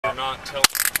not telling.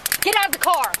 Get out of the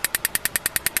car.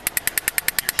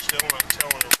 You're still not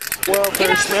telling them. Well,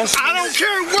 I don't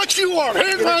care what you are.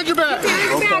 Hands behind your back.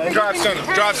 Okay. Drive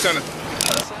center. Drive center.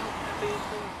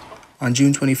 On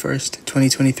June 21st,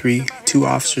 2023, 2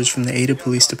 officers from the Ada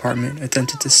Police Department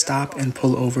attempted to stop and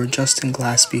pull over Justin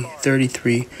Glaspey,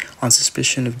 33, on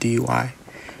suspicion of DUI.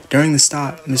 During the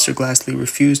stop, Mr. Glaspey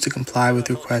refused to comply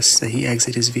with requests that he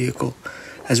exit his vehicle.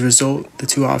 As a result, the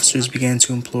 2 officers began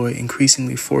to employ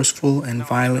increasingly forceful and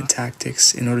violent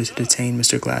tactics in order to detain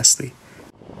Mr. Glaspey.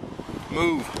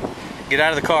 Move. Get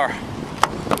out of the car.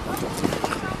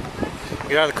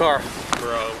 Get out of the car.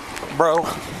 Bro.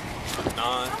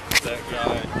 Not that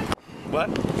guy. What?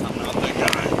 I'm not that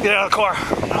guy. Get out of the car.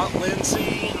 I'm not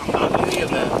Lindsay. I'm not any of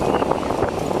that.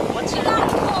 What's get out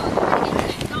of the car?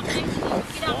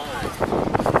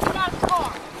 Get out of the car.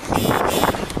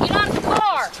 Get out of the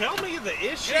car. Tell me the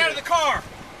issue. Get out of the car.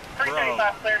 Bro.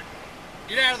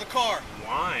 Get out of the car.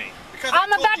 Why? Because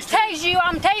I'm about to tase you.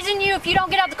 I'm tasing you if you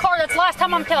don't get out of the car. That's the last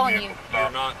time I'm telling you.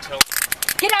 You're not telling.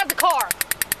 Get out of the car.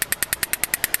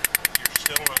 You're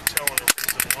still not telling the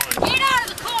reason why. Get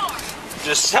out of the car.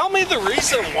 Just tell me the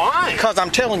reason why. Because I'm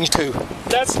telling you to.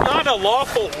 That's not a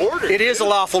lawful order. It is a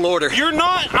lawful order. You're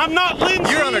not. I'm not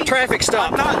Lindsay. You're on a traffic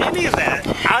stop. I'm not any of that.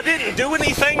 I didn't do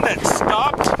anything that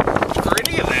stopped for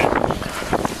any of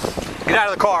that. Get out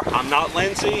of the car. I'm not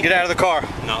Lindsay. Get out of the car.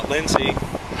 Not Lindsay.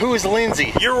 Who is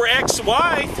Lindsay? Your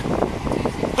ex-wife.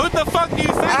 Who the fuck do you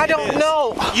think I it don't is?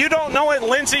 know. You don't know it,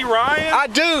 Lindsay Ryan? I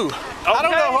do. Okay, I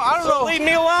don't know. So leave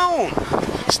me alone.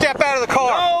 Step out of the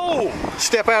car. No.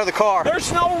 Step out of the car.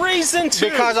 There's no reason to.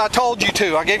 Because I told you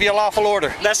to. I gave you a lawful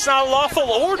order. That's not a lawful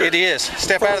order. It is.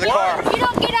 Step For out of the what? car. If you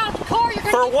don't get out of the car, you're going to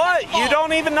For what? You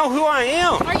don't even know who I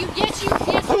am. Are you? Yes, you.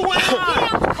 Yes, Who you. am Get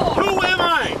out of the I? car. Who am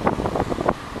I?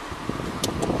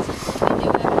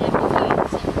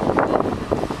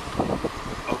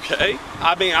 Okay.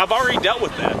 I mean, I've already dealt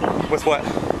with that. With what?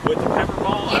 With the pepper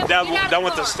ball. Yeah, I've get out of done the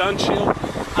with the car. stun shield.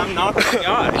 I'm not that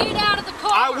guy. Get out of the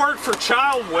car. I work for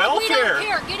child welfare. We don't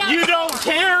care. Get out You of the don't car.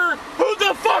 care? Who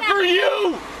the fuck out of are the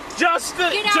you? Justly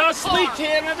Get out of the car.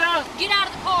 Canada? Get out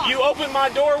of the car. You opened my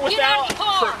door Get out without. of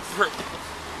the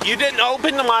car. You didn't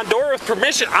open my door with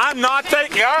permission. I'm not that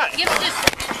guy. Give us this.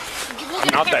 We'll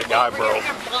get Not a that pepper ball. guy, bro. We're gonna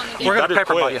pepper ball and We're get going to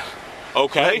pepper ball you.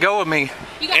 Okay. Let go of me.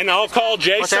 You got And I'll call that?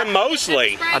 Jason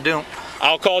Mosley. I don't.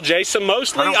 I'll call Jason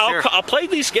Mosley. I don't care. I'll play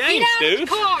these games, Get out dude. of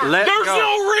the car. Let There's go.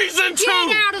 no reason to.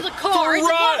 Get out of the car. For It's a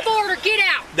what? lawful order. Get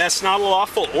out. That's not a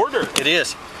lawful order. It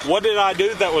is. What did I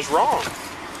do that was wrong?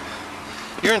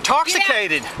 You're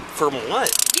intoxicated. From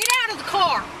what? Get out of the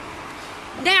car.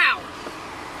 Now.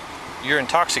 You're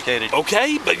intoxicated.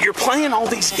 Okay, but you're playing all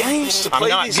these games to I'm play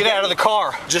not. these Get games. out of the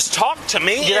car. Just talk to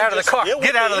me. Get and out of the just car. deal with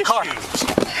Get out of the car. issues.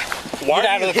 Why Get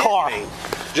are out you of the car. hitting me?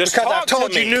 Just Because talk I've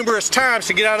told to you me. numerous times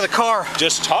to get out of the car.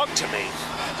 Just talk to me.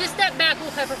 Just step back.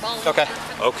 We'll pepper ball. Okay.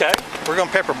 Okay. We're going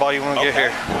to pepper ball you when we get Okay.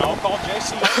 here. And I'll call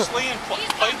Jason Mosley and play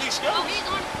these Oh, games. he's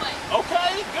on his way.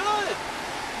 Okay, good.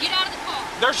 Get out of the car.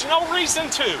 There's no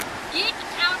reason to. Get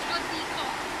out of the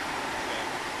car.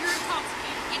 You're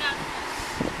intoxicated. Get out of the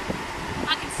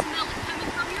car. I can smell it coming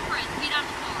from your breath. Get out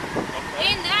of the car.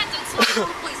 Okay. And that's assault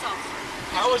on a police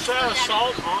officer. How is that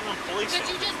assault on a police Because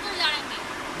you officer? just threw that at me.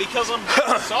 Because I'm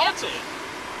being assaulted.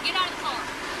 Get out of the car.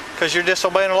 Because you're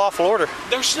disobeying a lawful order.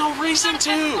 There's no reason to.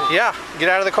 Yeah. Get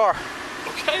out of the car.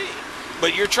 Okay.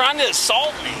 But you're trying to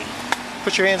assault me.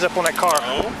 Put your hands up on that car.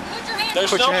 No. Put your hands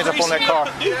There's Put no your hands up on reason that car.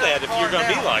 to do that if you're going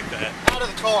to be like that. Out of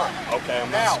the car. Okay,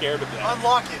 I'm Now. not scared of that.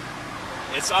 Unlock it.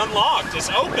 It's unlocked. It's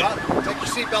open. Take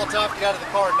your seatbelt off. Get out of the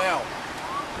car now.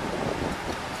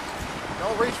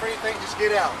 Don't reach for anything. Just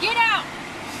get out. Get out.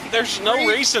 There's no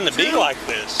reason to be like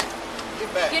this.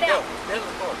 Get back. Get Go. out. Get out of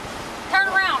the car. Turn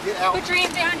around. Get out. Put your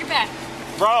hands behind your back.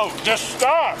 Bro, just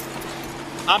stop.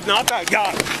 I'm not that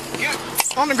guy. Get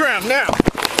on the ground now.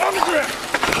 On the ground.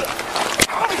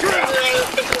 On the ground.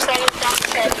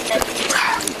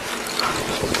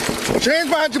 Put your hands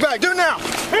behind your back. Do it now.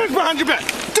 Hands behind your back.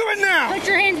 Do it now. Put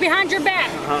your hands behind your back.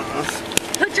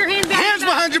 Put your hands behind Hands your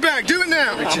back. behind your back. Do it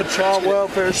now. I'm a child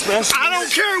welfare specialist. I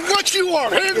don't care what you are.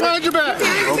 Hands behind your back.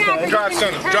 Okay. Drive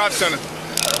center. Drive center.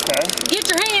 Get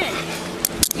your hand.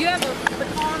 You have a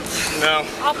baton? No.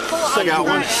 I'll pull it. I got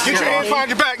one. Get your hands behind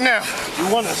your back now.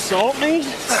 You want to assault me?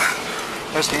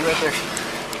 Let's stand right there.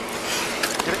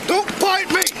 Don't bite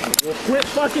me. Quit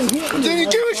fucking hitting me. Then you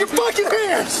use your fucking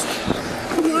hands.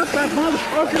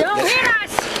 Don't hit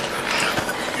us.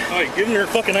 Hey, give me your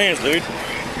fucking hands, dude.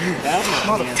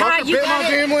 Ty, you Bit my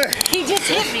got it. damn leg. He just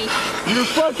hit me. You're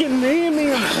fucking kneeing me in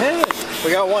the head.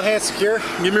 We got one hand secure.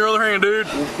 Give me your other hand, dude.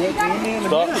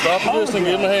 Stop resisting.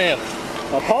 Give him a hand.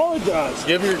 Apologize.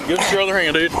 Give us your other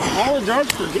hand, dude. Apologize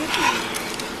for hitting me.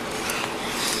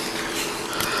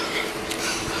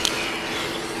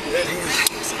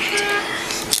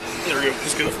 There we go.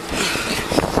 Let's go.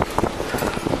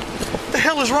 What the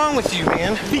hell is wrong with you,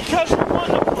 man? Because you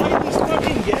want to play these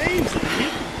fucking games and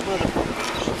hit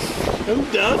motherfuckers. Who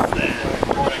does that?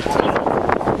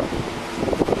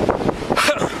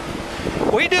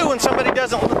 We do when somebody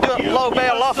doesn't obey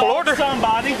a lawful order.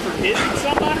 Somebody for hitting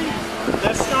somebody?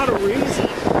 That's not a reason.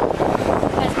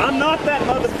 I'm not that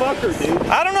motherfucker, dude.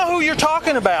 I don't know who you're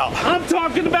talking about. I'm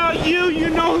talking about you. You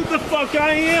know who the fuck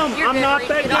I am. I'm not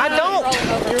that guy. I don't.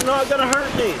 You're not gonna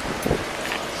hurt me.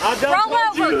 I don't Roll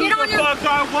told you over. who Get on the your- fuck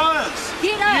I was.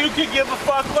 Get up. You could give a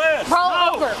fuck less. Roll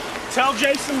No. over. Tell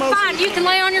Jason Mosley. Fine, you can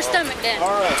lay on your stomach then. All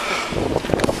right.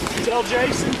 Tell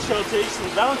Jason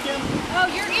Duncan. Oh,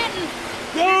 you're getting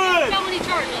Good. felony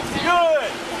charges.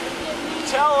 Good.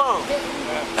 Tell him.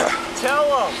 Tell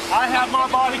him. I have my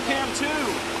body cam too.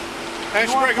 Thanks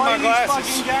You for want to breaking play my these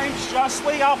glasses. fucking games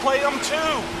justly? I'll play them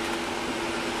too.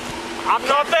 I'm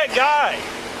not that guy.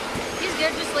 He's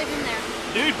good, just leave him there.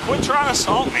 Dude, quit trying to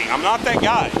assault me. I'm not that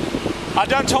guy. I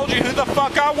done told you who the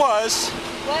fuck I was.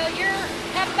 Well,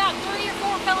 have about 3 or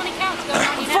 4 felony counts going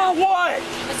on you For now. what?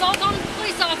 Assault on a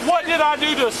police officer. What did I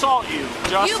do to assault you, You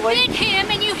justly? hit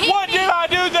him and you hit What me. did I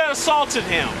do that assaulted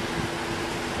him?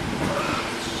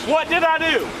 What did I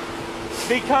do?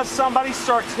 Because somebody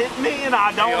starts hitting me and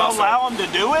I don't allow them to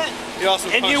do it?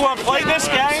 And you want to play this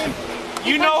game?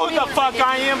 You know who the fuck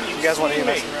I am. You guys want to me.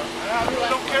 mess around? I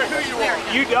don't care who you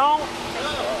are. You don't?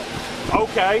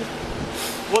 Okay.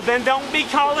 Well, then don't be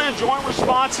calling a joint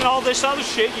response and all this other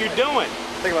shit you're doing.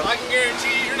 Think about I it. can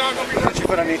guarantee you, you're not going to be Put your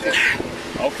foot underneath you.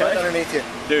 Okay. Foot underneath you.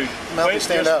 Dude, Help you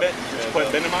stand up. Just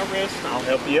quit bending my wrist and I'll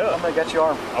help you up. I'm gonna get your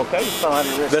arm. Okay. It's not on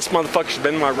your wrist. This motherfucker's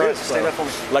bending my wrist. Stand up for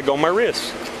me. Let go of my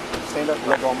wrist. Stand up.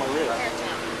 Let go of my wrist.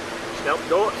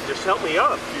 Just help me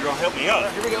up. You're gonna help me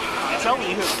up. Here we go. Tell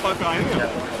me who the fuck I am.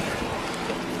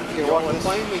 You You're walk this.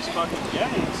 playing these fucking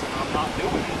games and I'm not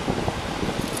doing it.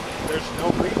 There's no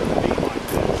reason to be like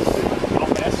this.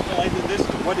 I've escalated this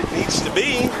to what it needs to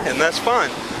be, and that's fine.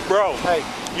 Bro, Hey.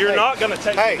 you're hey, not gonna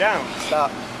take hey, me down.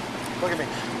 Stop. Look at me.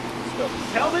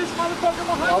 Tell this motherfucker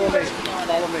Follow behind me. me.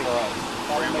 Follow me.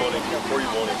 Where you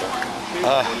want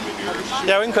it?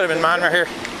 Yeah, we can put him in mine right here.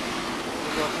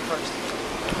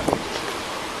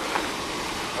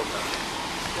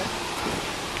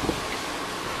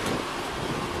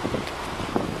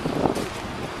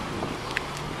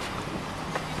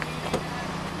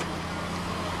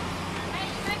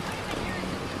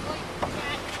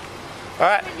 All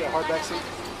right. You got a hard back seat?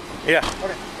 Yeah.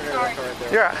 Sorry.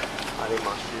 You're right. I need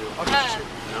my shoe.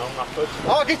 No, my foot's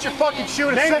I'll get your fucking shoe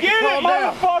in a Then second. get it, Calm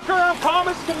down. motherfucker! I'm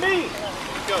promised to me.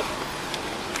 Go.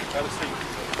 Have a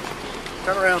seat.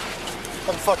 Turn around.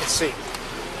 Have a fucking seat.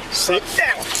 Sit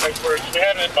down. Thanks for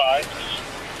having it by.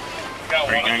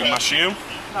 Are you gonna get my shoe?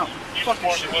 No. Fuck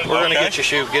your shoe. We're Okay. gonna get your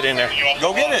shoe. Get in there.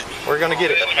 Go get it. We're gonna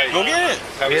get it. Go get it.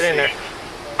 Get in there.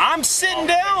 I'm sitting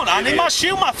down. I need my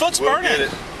shoe. My foot's burning.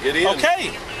 Get in.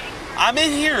 Okay. I'm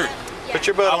in here. Put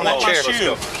your butt I on that want my chair.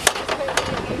 shoe.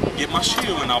 Get my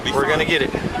shoe and I'll be We're fine. gonna get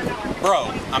it.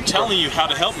 Bro, I'm telling you how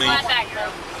to help me. Slide back, bro.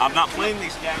 I'm not playing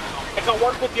these games. I can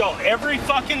work with y'all every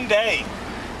fucking day.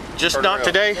 Just Turn not around.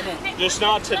 today. Just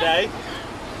not today.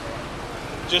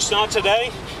 Just not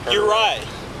today. You're right.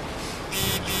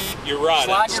 You're right.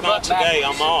 Slide It's your not butt back. today.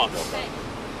 I'm off.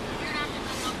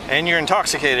 And you're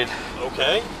intoxicated.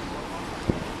 Okay.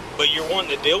 But you're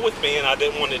wanting to deal with me, and I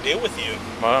didn't want to deal with you.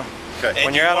 Well, Okay. And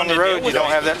when you're out on the wanted to road, deal you with don't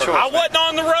me. have that choice. I wasn't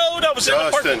on the road. I was in the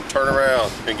park. Justin, turn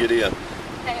around and get in.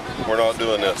 We're not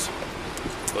doing this.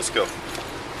 Let's go.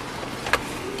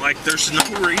 Like, there's no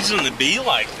reason to be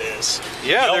like this.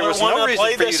 Yeah, Y'all there are was wanting no to reason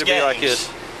play for you this to be like games. this.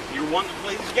 You're wanting to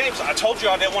play these games. I told you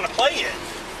I didn't want to play it.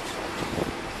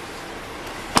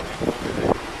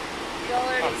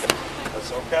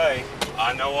 That's okay.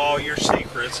 I know all your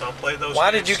secrets. I'll play those.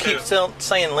 Why games did you keep too.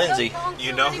 saying Lindsay?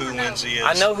 You know who Lindsay is.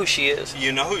 I know who she is.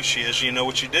 You know who she is. You know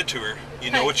what you did to her.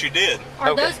 You know what you did. Are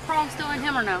Okay. those prongs still in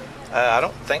him or no? I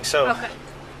don't think so. Okay.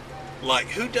 Like,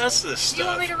 who does this stuff? You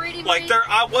want me to read him, Like, Reed?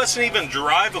 I wasn't even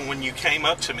driving when you came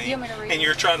up to me, You want me to read and him?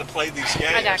 you're trying to play these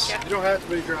games. I got you. You don't have to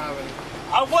be driving.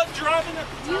 I wasn't driving at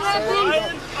the You time, have Ryan.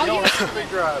 been. All you have to Be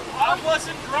driving. I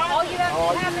wasn't driving. all you have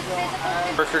to have is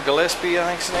physical. Worker Gillespie, I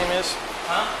think his name is.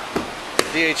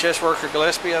 DHS worker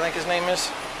Gillespie, I think his name is.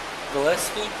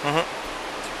 Gillespie? I'm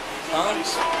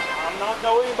not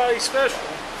know anybody special,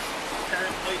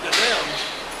 apparently to them.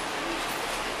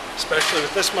 Especially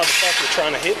with this motherfucker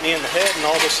trying to hit me in the head and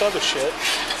all this other shit.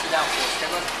 Sit down for us,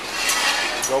 okay,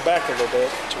 bud? Go back a little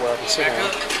bit to where I can sit down.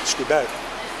 Scoot back.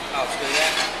 Oh, scoot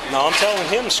back? No, I'm telling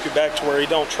him to scoot back to where he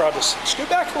don't try to... Scoot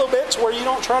back a little bit to where you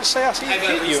don't try to say I see Hey,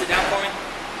 hit you. sit down for me.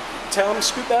 Tell him to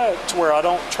scoot back to where I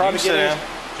don't try to get in.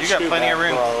 You got plenty of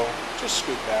room. Bro. Just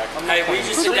scoot back. Hey, will you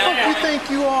just sit down? Who the fuck you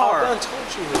think you are? I done told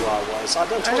you who I was. I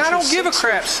done told you. I don't give a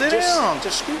crap. Sit down.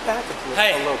 Just scoot back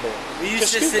a little bit. Will you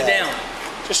just sit down?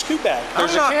 Just scoot back.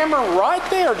 There's a camera right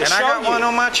there to show you. And I got one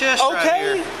on my chest right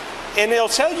here. And they'll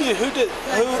tell you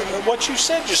what you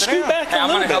said. Just scoot back a little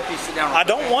bit. I'm gonna help you sit down. I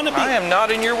don't want to be. I am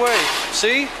not in your way.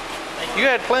 See? You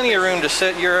had plenty of room to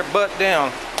set your butt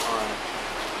down. All right.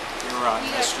 You're right,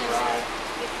 Mr. Ryan.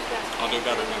 I'll do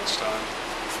better next time.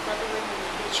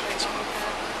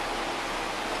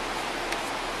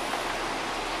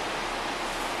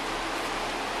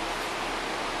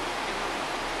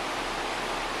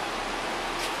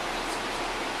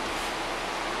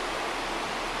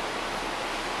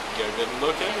 Get a good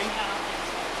look at me.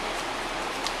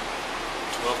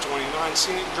 1229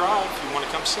 Scenic Drive. If you want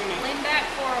to come see me, Lean back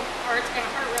for him, or it's going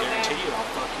to hurt real bad. guarantee you I'll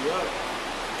fuck you up.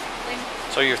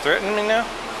 So you're threatening me now?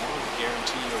 No, I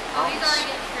guarantee you a Oh, he's promise. already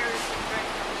getting seriously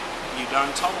threatened. You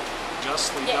done told.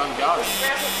 Justly done got it.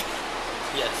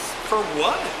 Yes. For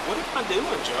what? What am I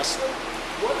doing, Justly?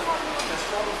 What am I doing? That's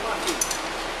what I'm doing.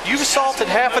 You've assaulted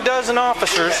half a dozen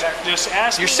officers. Just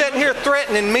ask You're me. sitting here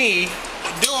threatening me.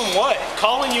 Doing what?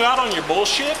 Calling you out on your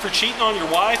bullshit for cheating on your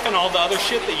wife and all the other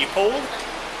shit that you pulled?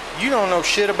 You don't know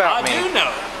shit about I me. do know.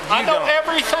 I know don't.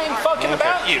 everything fucking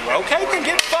about you. Okay, then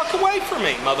get the fuck away from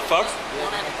me, motherfucker.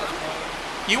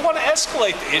 You want to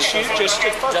escalate the issue just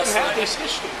to fucking have these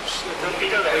issues.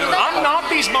 I'm not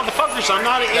these motherfuckers. I'm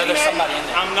not an inmate.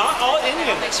 I'm not all any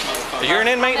of this motherfucker. You're an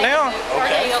inmate now.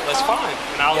 Okay, that's fine.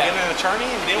 And I'll get an attorney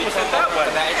and deal with it that way.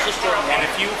 And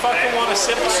if you fucking want a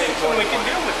civil suit, then we can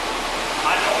deal with it.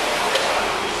 I don't.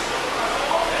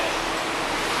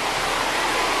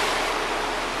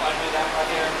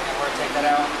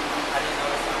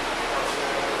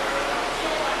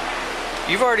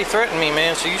 You've already threatened me,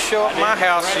 man, so you show up at my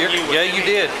house. Yeah, you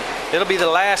did. It'll be the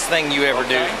last thing you ever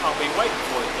do. I'll be waiting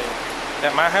for it then.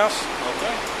 At my house?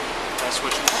 Okay. That's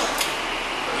what you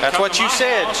want. That's what you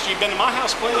said. You've been to my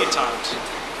house plenty of times.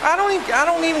 I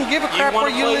don't even give a crap where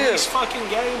you play live. these fucking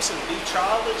games and be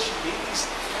childish and be these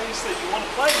things that you want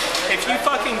to play. If you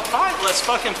fucking fight, let's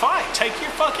fucking fight. Take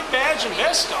your fucking badge and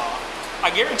vest off. I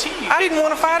guarantee you. I didn't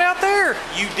want to fight out there.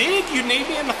 You did. You kneed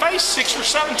me in the face 6 or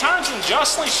 7 times and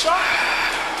justly shot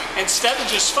me. Instead of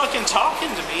just fucking talking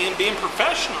to me and being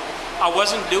professional. I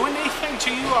wasn't doing anything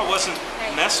to you. I wasn't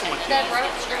messing with you.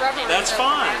 That's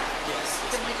fine.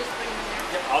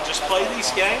 I'll just play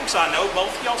these games. I know both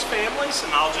y'all's families,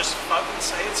 and I'll just fucking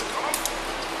say it's a conflict.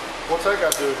 What's that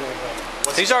got to do with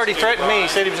anything? He's already threatened me. He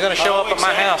said he was going to show up at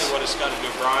my house. What it's got to do,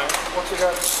 Brian? What's that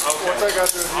got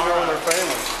to do with you knowing their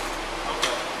families?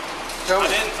 I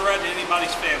didn't threaten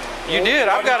anybody's family. You did.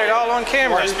 I've got it all on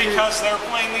camera. Just because they're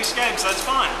playing these games, that's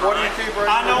fine. Why do you keep bringing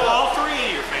it up? I know all 3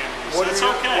 of your families. That's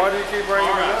okay. Why do you keep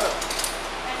bringing it up?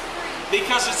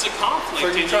 Because it's a conflict, So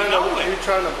and you you know it. you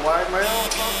trying to blackmail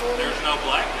or something? There's no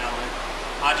blackmailing.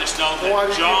 I just know that Why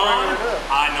do you keep John, bringing it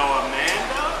up? I know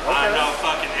Amanda, I know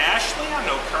fucking Ashley, I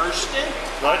know Kirsten,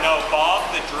 I know Bob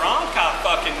the drunk, I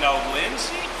fucking know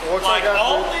Lindsay. What's like that got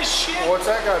all to do? this shit. What's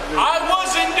that got to do? I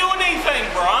wasn't doing anything,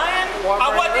 Brian. Why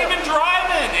I bring wasn't it up? even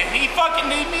driving, and he fucking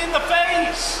kneed me in the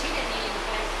face.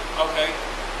 Okay,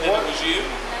 then What? it was you.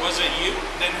 Was it you?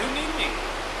 Then who kneed me?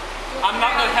 I'm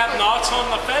not gonna have knots on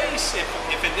the face if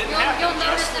it didn't happen. You'll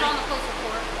notice Justin. it on the police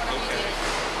report whenever you get it.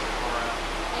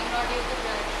 You can argue with the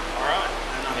judge. All right,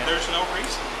 and there's no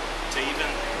reason to even,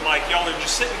 like, y'all are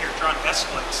just sitting here trying to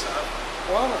escalate stuff.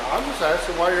 Well, I'm just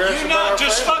asking why you're asking You know, about our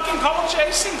just family. fucking call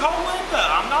Jason, call Linda.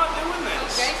 I'm not doing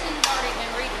this. Jason's already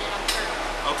been reading it, I'm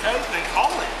sure. Okay, then call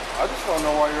him. I just want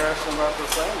to know why you're asking about their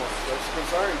families. That's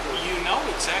concerning to me. You know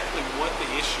exactly what the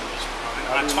issue is, Brian.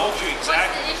 I I do told not. you What's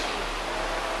exactly. the issue?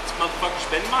 This motherfucker's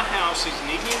been in my house. He's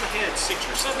kneed me in the head 6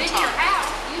 or 7 Been times. to your house.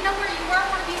 You know where you were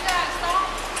when you got stopped?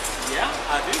 Yeah,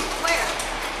 I do. Where?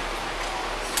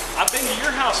 I've been to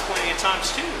your house plenty of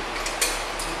times too.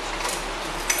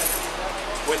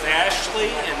 With Ashley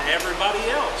and everybody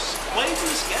else. Play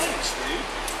these games, dude.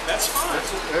 That's fine.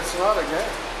 It's not a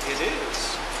game. It is.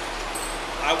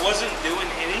 I wasn't doing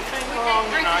anything wrong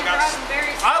when I got.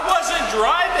 Driving I wasn't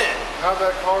driving. How'd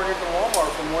that car get to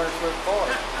Walmart from Winter Smith Park?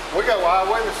 We got live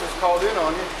witnesses called in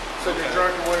on you. Said you're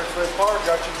drunk in Winter Smith Park,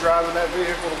 got you driving that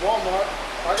vehicle to Walmart.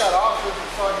 I got officers that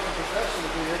saw you in possession of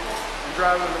the vehicle and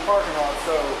driving in the parking lot.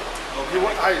 So,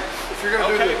 hey, if you're gonna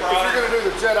do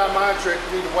the Jedi mind trick,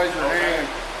 you need to wave your hand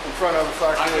in front of us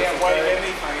like I this. can't wave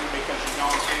anything because you know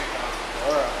I'm handcuffed.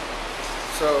 All right.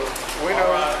 So we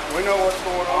know what's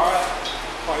going on. All right.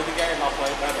 Play the game. I'll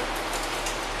play it better.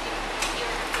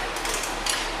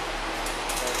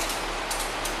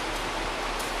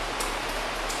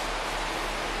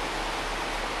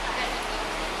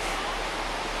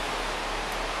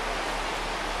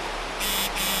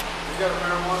 You got a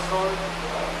marijuana card?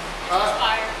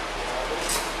 Expired.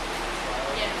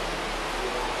 Yeah.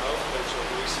 There's a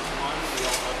recent one. You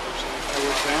don't know if there's anything Hey,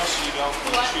 what's that? else you don't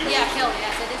What? choose. Yeah, hell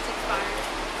yes, it is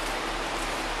expired.